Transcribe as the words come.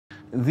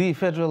The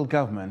federal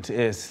government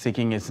is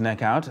sticking its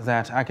neck out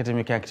that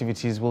academic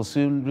activities will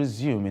soon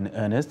resume in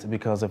earnest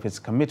because of its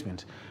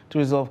commitment to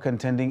resolve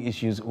contending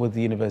issues with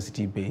the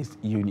university-based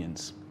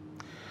unions.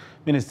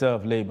 Minister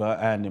of Labour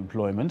and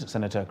Employment,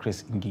 Senator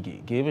Chris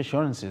Ngige, gave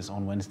assurances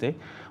on Wednesday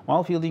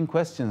while fielding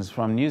questions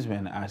from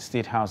newsmen at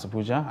State House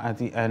Abuja at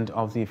the end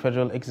of the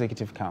Federal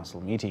Executive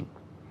Council meeting.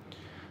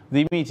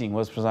 The meeting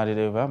was presided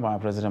over by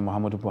President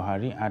Muhammadu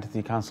Buhari at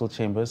the council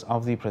chambers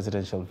of the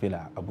Presidential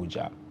Villa,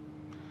 Abuja.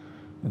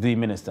 The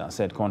minister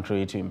said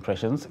contrary to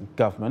impressions,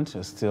 government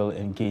is still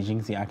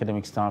engaging the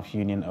Academic Staff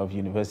Union of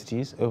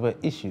Universities over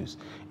issues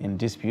in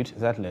dispute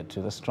that led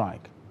to the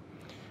strike.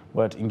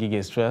 But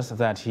Ngige stressed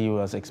that he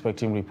was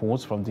expecting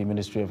reports from the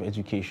Ministry of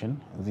Education,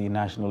 the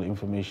National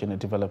Information and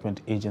Development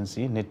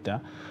Agency,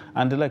 NITDA,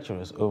 and the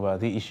lecturers over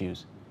the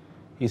issues.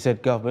 He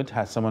said government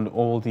had summoned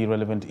all the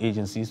relevant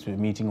agencies to a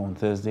meeting on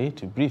Thursday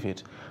to brief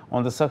it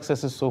on the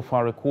successes so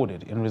far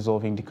recorded in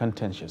resolving the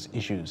contentious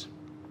issues.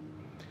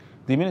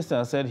 The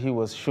minister said he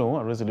was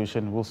sure a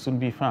resolution will soon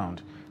be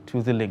found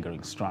to the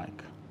lingering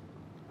strike.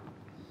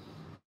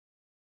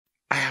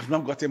 I have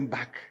not gotten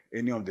back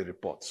any of the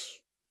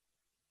reports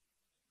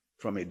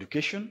from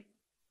education,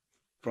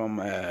 from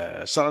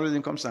salary,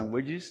 incomes and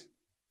wages,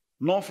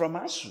 nor from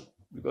ASUU,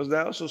 because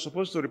they're also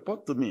supposed to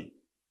report to me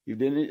if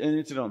there is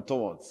anything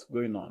untoward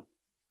going on.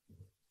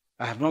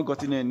 I have not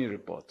gotten any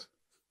report.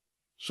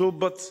 So,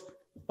 but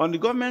on the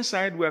government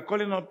side, we are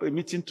calling up a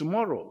meeting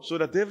tomorrow so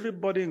that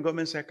everybody in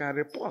government side can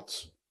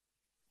report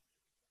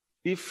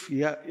if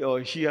he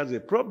or she has a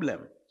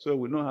problem, so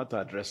we know how to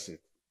address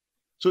it.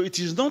 So it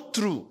is not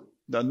true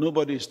that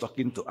nobody is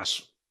talking to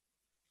ASUU,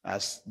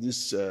 as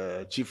this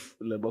chief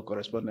labor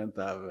correspondent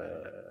have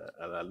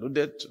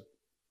alluded to.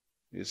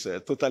 It's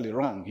totally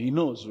wrong. He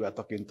knows we are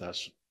talking to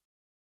ASUU.